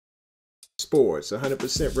sports,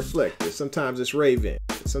 100% reflective. Sometimes it's Raven.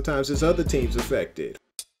 Sometimes it's other teams affected.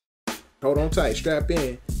 Hold on tight, strap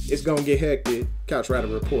in. It's gonna get hectic. Couch Rider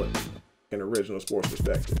Report, an original sports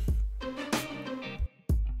perspective.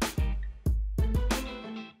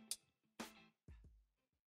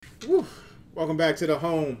 Woo. Welcome back to the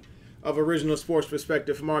home of original sports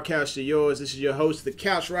perspective, from our couch to yours. This is your host, the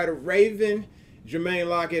Couch Rider Raven, Jermaine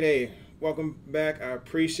Lockett. Hey, welcome back. I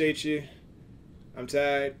appreciate you. I'm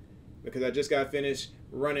tired because I just got finished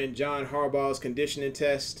running John Harbaugh's conditioning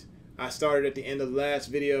test. I started at the end of the last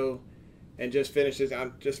video and just finished this. I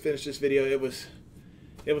just finished this video. It was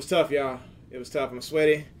tough, y'all. It was tough. I'm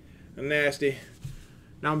sweaty. I'm nasty.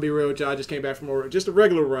 Now I'm gonna be real with y'all. I just came back from just a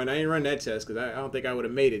regular run. I ain't run that test because I don't think I would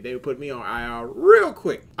have made it. They would put me on IR real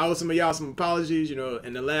quick. I owe some of y'all some apologies. You know,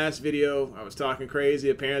 in the last video, I was talking crazy.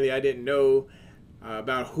 Apparently, I didn't know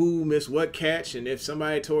about who missed what catch and if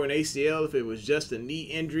somebody tore an ACL, if it was just a knee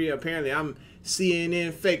injury. Apparently, I'm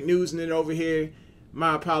CNN fake newsing it over here.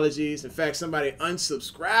 My apologies. In fact, somebody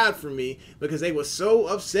unsubscribed from me because they were so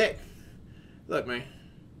upset. Look, man.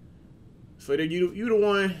 For you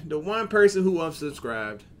the one person who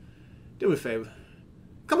unsubscribed, do me a favor.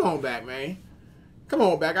 Come on back, man. Come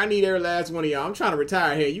on back. I need every last one of y'all. I'm trying to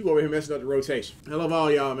retire here. You go over here messing up the rotation. I love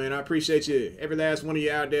all y'all, man. I appreciate you. Every last one of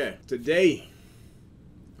you out there. Today,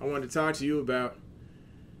 I wanted to talk to you about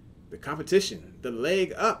the competition, the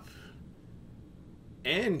leg up.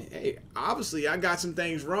 And, hey, obviously I got some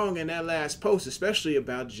things wrong in that last post, especially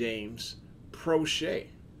about James Proche.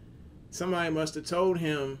 Somebody must have told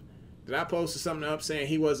him that I posted something up saying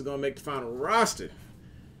he wasn't going to make the final roster.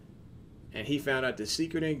 And he found out the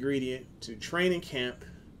secret ingredient to training camp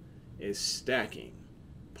is stacking.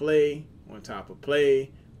 Play on top of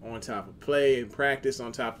play on top of play, and practice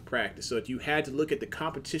on top of practice. So if you had to look at the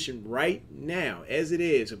competition right now, as it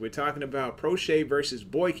is, if we're talking about Proche versus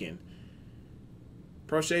Boykin,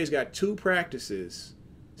 Proche's got 2 practices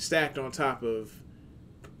stacked on top of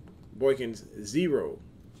Boykin's 0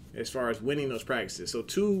 as far as winning those practices. So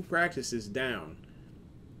 2 practices down,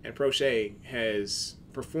 and Proche has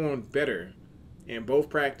performed better in both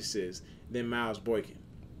practices than Miles Boykin.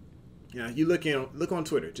 Now, you look on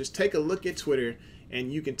Twitter. Just take a look at Twitter,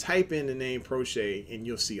 and you can type in the name Proche, and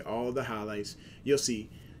you'll see all the highlights. You'll see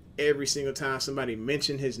every single time somebody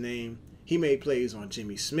mentioned his name. He made plays on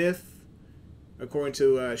Jimmy Smith, according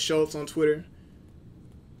to Schultz on Twitter,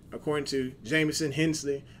 according to Jamison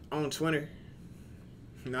Hensley on Twitter.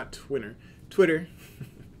 Not Twitter. Twitter.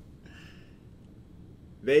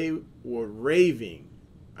 They were raving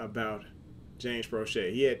about James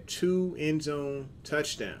Proche. He had 2 end zone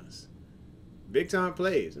touchdowns. Big time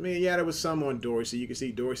plays. I mean, yeah, there was some on Dorsey. You can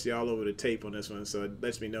see Dorsey all over the tape on this one, so it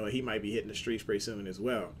lets me know he might be hitting the streets pretty soon as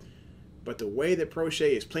well. But the way that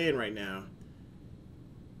Proche is playing right now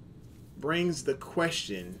brings the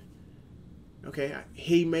question, okay,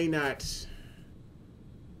 he may not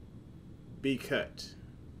be cut,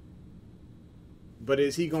 but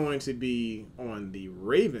is he going to be on the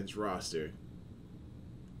Ravens roster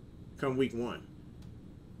come week 1?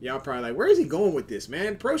 Y'all probably like, where is he going with this,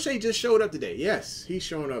 man? Proche just showed up today. Yes, he's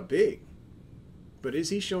showing up big. But is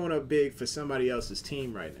he showing up big for somebody else's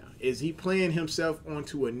team right now? Is he playing himself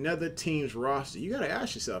onto another team's roster? You got to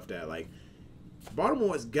ask yourself that. Like,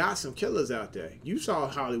 Baltimore's got some killers out there. You saw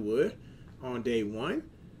Hollywood on day 1.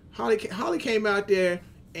 Holly came out there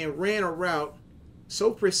and ran a route so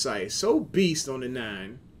precise, so beast on the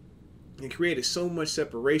 9, and created so much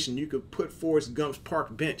separation you could put Forrest Gump's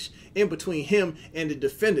park bench in between him and the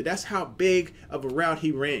defender. That's how big of a route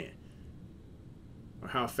he ran, or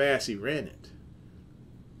how fast he ran it.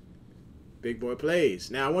 Big boy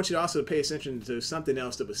plays. Now, I want you to also pay attention to something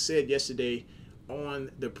else that was said yesterday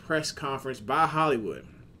on the press conference by Hollywood.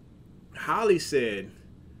 Holly said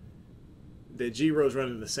that G-Rose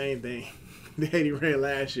running the same thing that he ran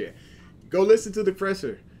last year. Go listen to the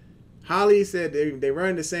presser. Holly said they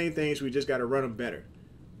run the same things, we just got to run them better.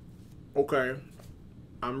 Okay.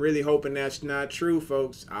 I'm really hoping that's not true,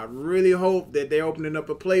 folks. I really hope that they're opening up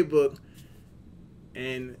a playbook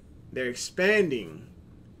and they're expanding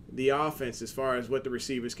the offense as far as what the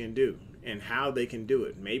receivers can do and how they can do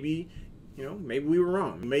it. Maybe, maybe we were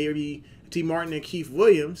wrong. Maybe T. Martin and Keith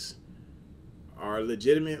Williams are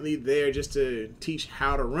legitimately there just to teach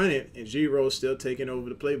how to run it, and G-Rose still taking over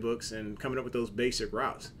the playbooks and coming up with those basic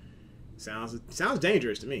routes. Sounds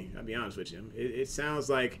dangerous to me, I'll be honest with you. It sounds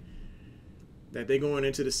like that they're going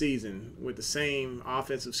into the season with the same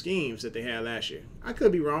offensive schemes that they had last year. I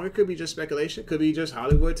could be wrong. It could be just speculation. It could be just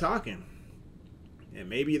Hollywood talking. And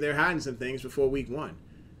maybe they're hiding some things before week 1.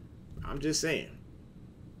 I'm just saying.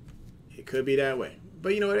 It could be that way.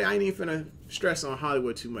 But you know what? I ain't even finna stress on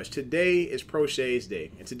Hollywood too much. Today is Proche's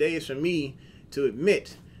day, and today is for me to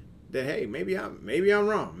admit that, hey, maybe I'm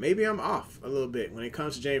wrong. Maybe I'm off a little bit when it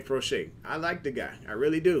comes to James Proche. I like the guy. I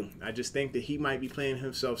really do. I just think that he might be playing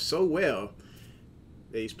himself so well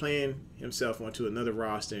that he's playing himself onto another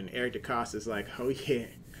roster. And Eric DeCosta's like, oh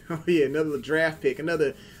yeah, another draft pick,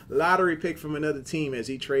 another lottery pick from another team as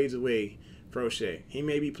he trades away Proche. He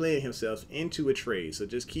may be playing himself into a trade. So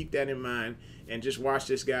just keep that in mind and just watch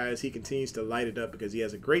this guy as he continues to light it up because he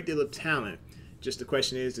has a great deal of talent. Just the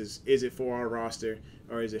question is it for our roster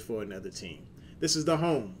or is it for another team? This is the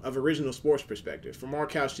home of original sports perspective. From our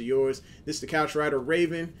couch to yours, this is the Couch Writer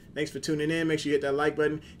Raven. Thanks for tuning in. Make sure you hit that like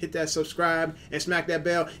button, hit that subscribe, and smack that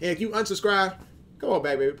bell. And if you unsubscribe, come on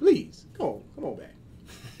back, baby. Please. Come on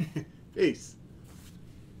back. Peace.